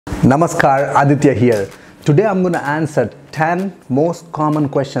Namaskar, Aditya here. Today I'm going to answer 10 most common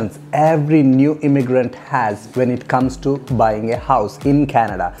questions every new immigrant has when it comes to buying a house in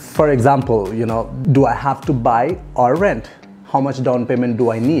Canada. For example, do I have to buy or rent? How much down payment do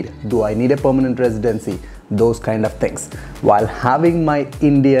I need? Do I need a permanent residency? Those kind of things. While having my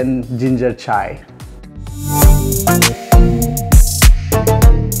Indian ginger chai.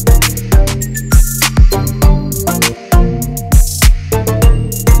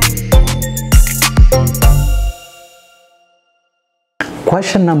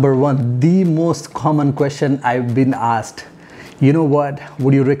 Question number one, the most common question I've been asked. You know what?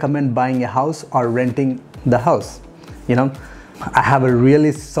 Would you recommend buying a house or renting the house? I have a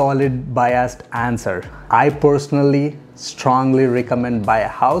really solid biased answer. I personally strongly recommend buy a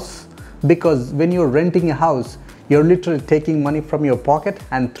house because when you're renting a house, you're literally taking money from your pocket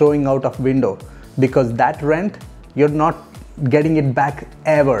and throwing out of window because that rent, you're not getting it back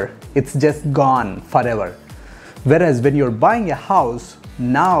ever. It's just gone forever. Whereas when you're buying a house,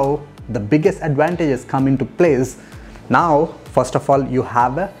 now the biggest advantages come into place. Now, first of all, you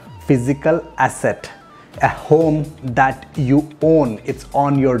have a physical asset, a home that you own, it's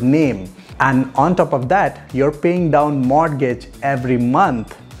on your name. And on top of that, you're paying down mortgage every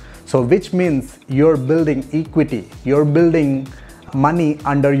month. So which means you're building equity, you're building money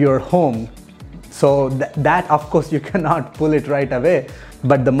under your home. So that of course you cannot pull it right away,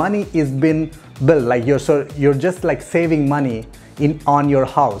 but the money is been built, like you're just like saving money on your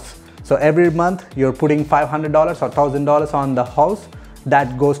house. So every month you're putting $500 or $1,000 on the house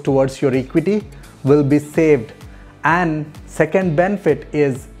that goes towards your equity will be saved. And second benefit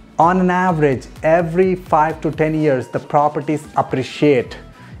is on an average every 5 to 10 years the properties appreciate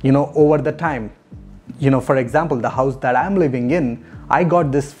over the time. For example, the house that I'm living in, I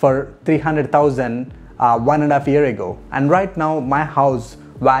got this for $300,000 1.5 years ago, and right now my house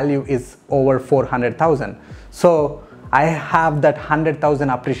value is over $400,000. So I have that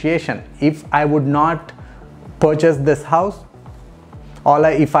 $100,000 appreciation. If I would not purchase this house,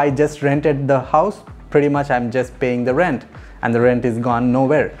 if I just rented the house, pretty much I'm just paying the rent and the rent is gone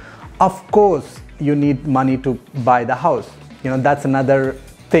nowhere. Of course, you need money to buy the house. That's another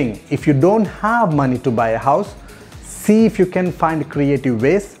thing. If you don't have money to buy a house, see if you can find creative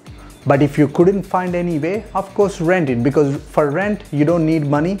ways. But if you couldn't find any way, of course rent it, because for rent you don't need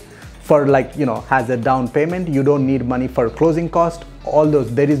money for as a down payment. You don't need money for closing cost, all those.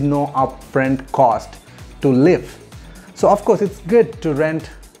 There is no upfront cost to live. So of course it's good to rent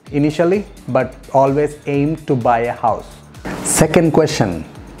initially, but always aim to buy a house. Second question,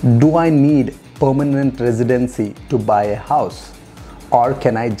 do I need permanent residency to buy a house, or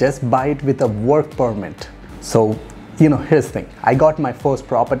can I just buy it with a work permit? So here's the thing. I got my first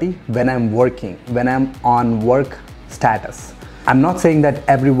property when I'm working, when I'm on work status. I'm not saying that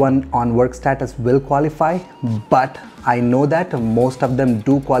everyone on work status will qualify, but I know that most of them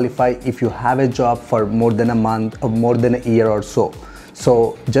do qualify if you have a job for more than a month or more than a year or so.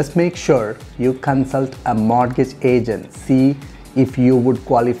 So just make sure you consult a mortgage agent, see if you would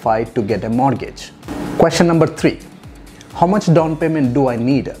qualify to get a mortgage. Question number 3, how much down payment do I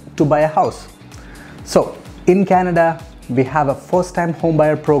need to buy a house? So in Canada, we have a first-time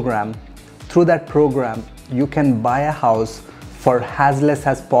homebuyer program. Through that program, you can buy a house for as less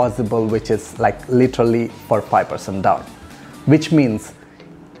as possible, which is like literally for 5% down. Which means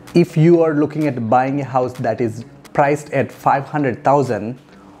if you are looking at buying a house that is priced at $500,000,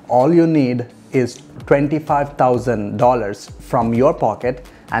 all you need is $25,000 from your pocket,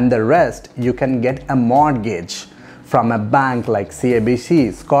 and the rest you can get a mortgage from a bank like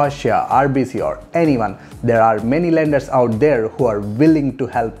CMHC, Scotia, RBC, or anyone. There are many lenders out there who are willing to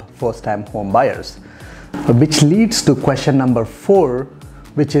help first-time home buyers. Which leads to question number 4,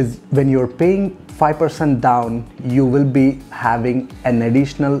 which is when you're paying 5% down, you will be having an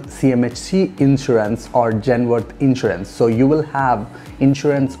additional CMHC insurance or Genworth insurance. So you will have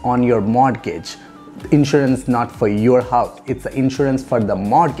insurance on your mortgage. Insurance not for your house, it's insurance for the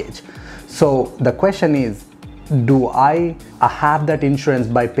mortgage. So the question is, do I have that insurance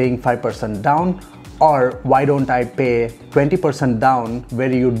by paying 5% down, or why don't I pay 20% down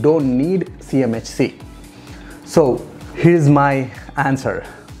where you don't need CMHC? So here's my answer.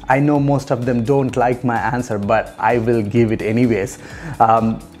 I know most of them don't like my answer, but I will give it anyways.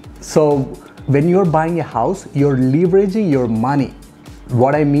 So when you're buying a house, you're leveraging your money.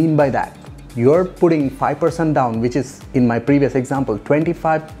 What I mean by that, you're putting 5% down, which is in my previous example,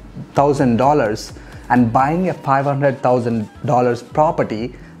 $25,000, and buying a $500,000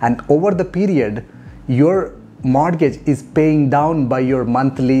 property, and over the period, your mortgage is paying down by your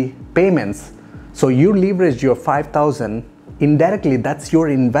monthly payments. So you leverage your 5,000 indirectly that's your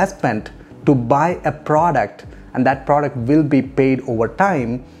investment to buy a product, and that product will be paid over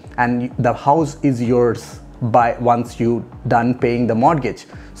time, and the house is yours by once you done paying the mortgage.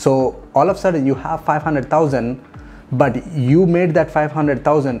 So all of a sudden you have 500,000, but you made that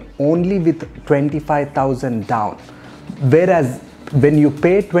 500,000 only with 25,000 down. Whereas when you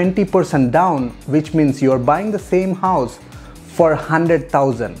pay 20% down, which means you're buying the same house for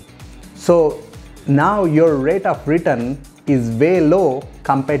 100,000. So now your rate of return is way low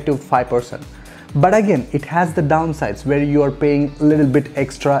compared to 5%. But again, it has the downsides where you are paying a little bit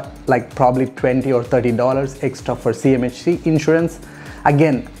extra, like probably $20 or $30 extra for CMHC insurance.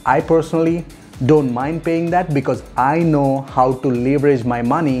 Again, I personally don't mind paying that because I know how to leverage my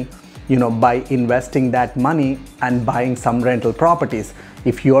money, by investing that money and buying some rental properties.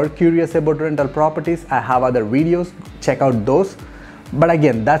 If you are curious about rental properties, I have other videos, check out those. But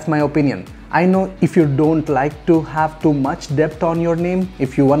again, that's my opinion. I know if you don't like to have too much debt on your name,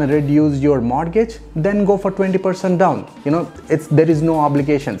 if you want to reduce your mortgage, then go for 20% down. There is no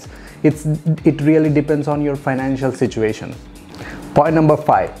obligations. It really depends on your financial situation. Point number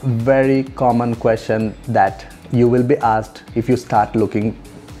 5, very common question that you will be asked if you start looking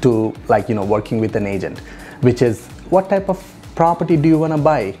to working with an agent, which is what type of property do you want to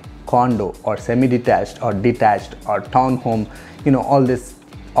buy? Condo or semi-detached or detached or townhome, all these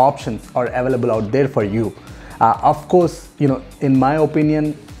options are available out there for you. Of course, in my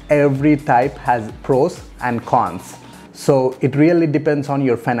opinion, every type has pros and cons. So it really depends on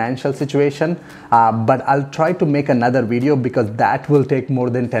your financial situation, but I'll try to make another video because that will take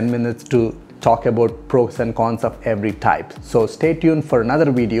more than 10 minutes to talk about pros and cons of every type. So stay tuned for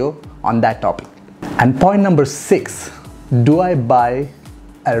another video on that topic. And point number 6, do I buy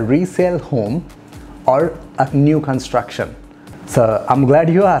a resale home or a new construction? So I'm glad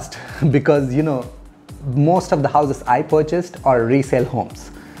you asked because most of the houses I purchased are resale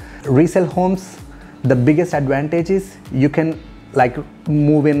homes. Resale homes, the biggest advantage is you can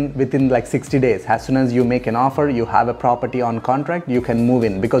move in within 60 days. As soon as you make an offer, you have a property on contract, you can move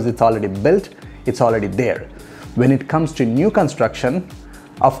in because it's already built, it's already there. When it comes to new construction,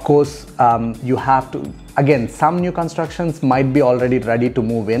 of course, you have to, again, some new constructions might be already ready to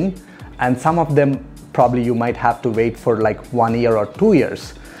move in, and some of them probably you might have to wait for 1 year or 2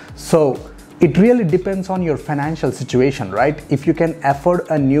 years. So it really depends on your financial situation, right? If you can afford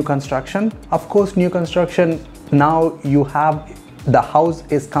a new construction, of course, new construction, now you have the house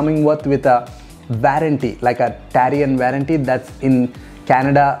is coming with a warranty, like a Tarian warranty. That's in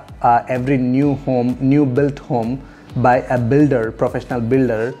Canada. Every new built home by a builder, professional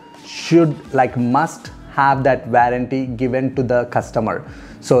builder, should must have that warranty given to the customer.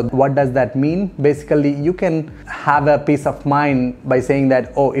 So what does that mean? Basically, you can have a peace of mind by saying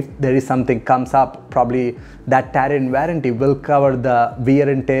that, oh, if there is something comes up, probably that Tarian warranty will cover the wear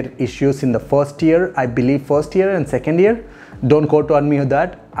and tear issues in the first year, I believe first year and second year. Don't quote on me on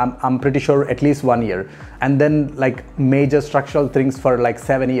that. I'm pretty sure at least 1 year. And then major structural things for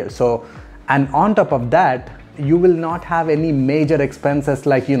 7 years. So, and on top of that, you will not have any major expenses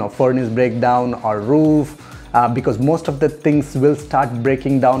furnace breakdown or roof, because most of the things will start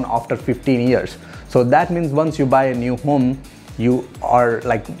breaking down after 15 years. So that means once you buy a new home, you are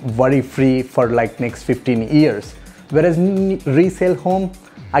worry free for next 15 years. Whereas resale home,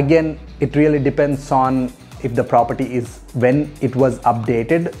 again, it really depends on if the property is when it was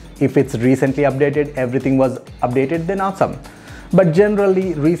updated. If it's recently updated, everything was updated, then awesome. But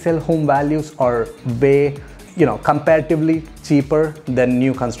generally, resale home values are way, comparatively cheaper than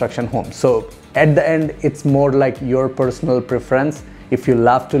new construction homes. So at the end, it's more your personal preference. If you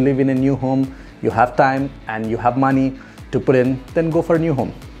love to live in a new home, you have time and you have money to put in, then go for a new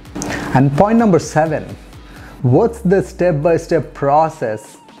home. And point number 7, what's the step-by-step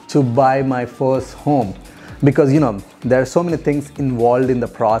process to buy my first home? Because there are so many things involved in the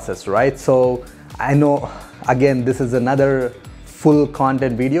process, right? So I know, again, this is another full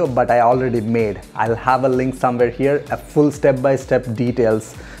content video, but I already made. I'll have a link somewhere here, a full step-by-step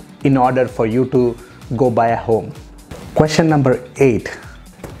details in order for you to go buy a home. Question number 8,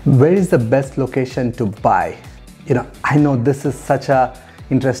 where is the best location to buy? I know this is such a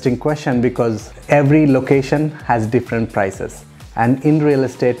interesting question because every location has different prices, and in real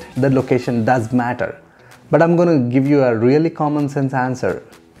estate, the location does matter. But I'm going to give you a really common sense answer.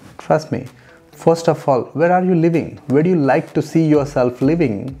 Trust me. First of all, where are you living? Where do you like to see yourself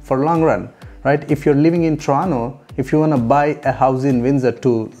living for long run, right? If you're living in Toronto, if you want to buy a house in Windsor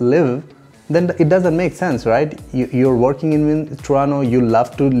to live, then it doesn't make sense, right? You're working in Toronto, you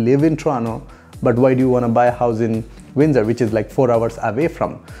love to live in Toronto, but why do you want to buy a house in Windsor, which is 4 hours away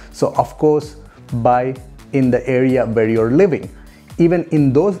from? So of course, buy in the area where you're living. Even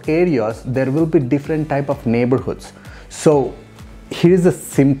in those areas, there will be different type of neighborhoods. So here's a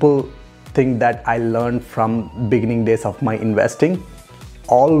simple thing that I learned from beginning days of my investing.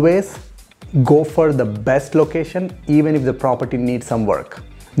 Always go for the best location, even if the property needs some work.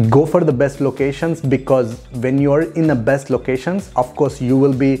 Go for the best locations, because when you're in the best locations, of course you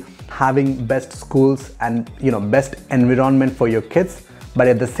will be having best schools and best environment for your kids, but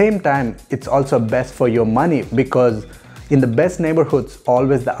at the same time it's also best for your money, because in the best neighborhoods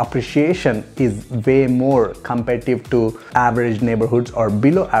always the appreciation is way more comparative to average neighborhoods or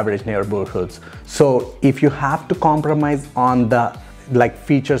below average neighborhoods. So if you have to compromise on the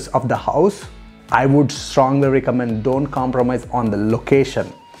features of the house, I would strongly recommend don't compromise on the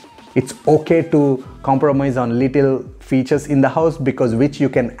location. It's okay to compromise on little features in the house, because which you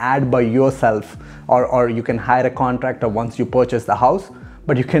can add by yourself, or you can hire a contractor once you purchase the house,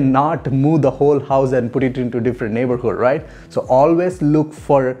 but you cannot move the whole house and put it into different neighborhood, right? So always look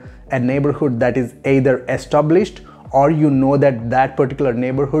for a neighborhood that is either established, or that particular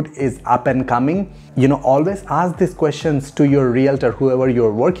neighborhood is up and coming. Always ask these questions to your realtor, whoever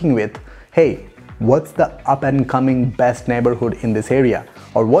you're working with. Hey, what's the up and coming best neighborhood in this area,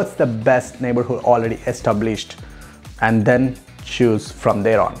 or what's the best neighborhood already established, and then choose from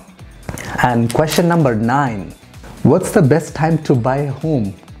there on. And question number 9, what's the best time to buy a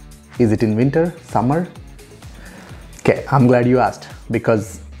home? Is it in winter, summer? Okay, I'm glad you asked,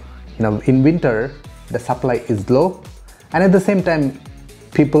 because in winter the supply is low, and at the same time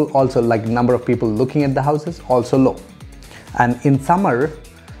people also number of people looking at the houses also low. And in summer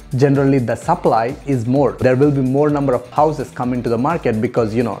generally the supply is more. There will be more number of houses coming to the market,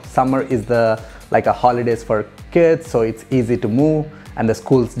 because summer is the a holidays for kids, so it's easy to move, and the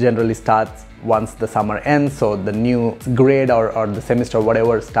schools generally starts once the summer ends, so the new grade or the semester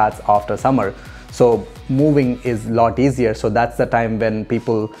whatever starts after summer, so moving is a lot easier. So that's the time when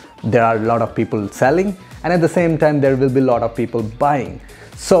there are a lot of people selling, and at the same time there will be a lot of people buying.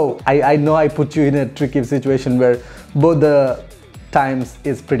 So I know I put you in a tricky situation where both the times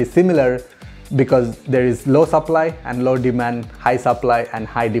is pretty similar, because there is low supply and low demand, high supply and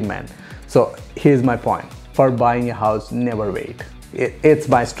high demand. So here's my point: for buying a house, never wait. It's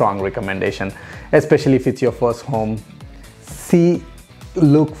my strong recommendation, especially if it's your first home.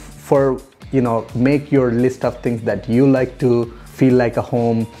 Look for, make your list of things that you like to feel like a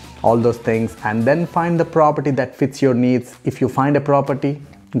home, all those things, and then find the property that fits your needs. If you find a property,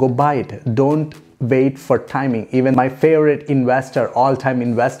 go buy it. Don't wait for timing. Even my favorite investor, all-time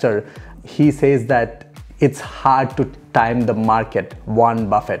investor, he says that it's hard to time the market, Warren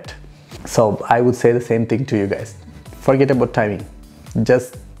Buffett. So I would say the same thing to you guys. Forget about timing.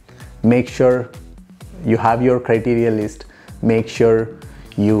 Just make sure you have your criteria list. Make sure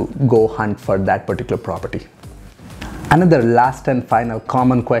you go hunt for that particular property. Another last and final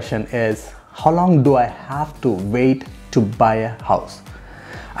common question is, how long do I have to wait to buy a house?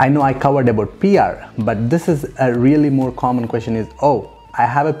 I know I covered about PR, but this is a really more common question is, oh, I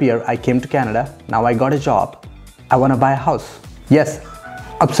have a PR, I came to Canada, now I got a job, I want to buy a house. Yes,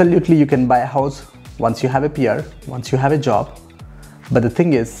 absolutely you can buy a house once you have a PR, once you have a job. But the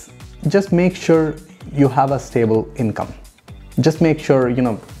thing is, just make sure you have a stable income. Just make sure,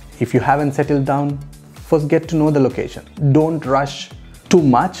 if you haven't settled down, first get to know the location. Don't rush too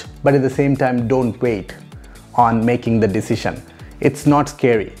much, but at the same time, don't wait on making the decision. It's not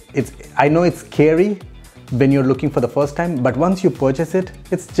scary. I know it's scary when you're looking for the first time, but once you purchase it,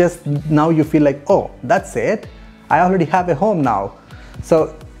 it's just now you feel like, oh, that's it. I already have a home now.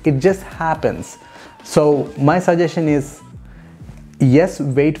 So it just happens. So my suggestion is, yes,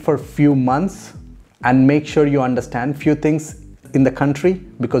 wait for a few months and make sure you understand few things in the country,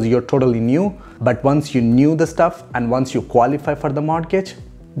 because you're totally new. But once you knew the stuff and once you qualify for the mortgage,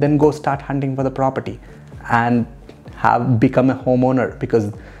 then go start hunting for the property and become a homeowner,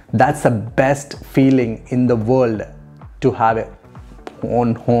 because that's the best feeling in the world, to have a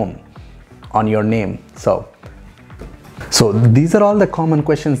own home on your name. So these are all the common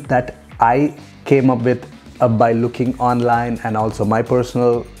questions that I came up with by looking online, and also my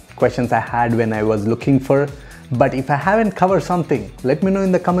personal questions I had when I was looking for. But if I haven't covered something, let me know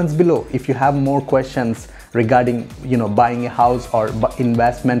in the comments below. If you have more questions regarding buying a house or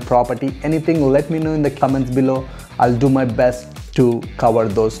investment property, anything, let me know in the comments below. I'll do my best to cover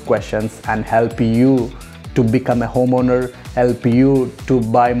those questions and help you to become a homeowner, help you to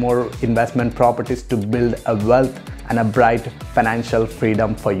buy more investment properties, to build a wealth and a bright financial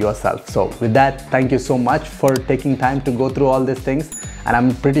freedom for yourself. So with that, thank you so much for taking time to go through all these things. And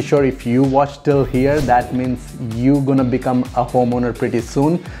I'm pretty sure if you watch till here, that means you're gonna become a homeowner pretty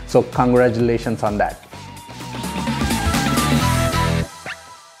soon. So congratulations on that.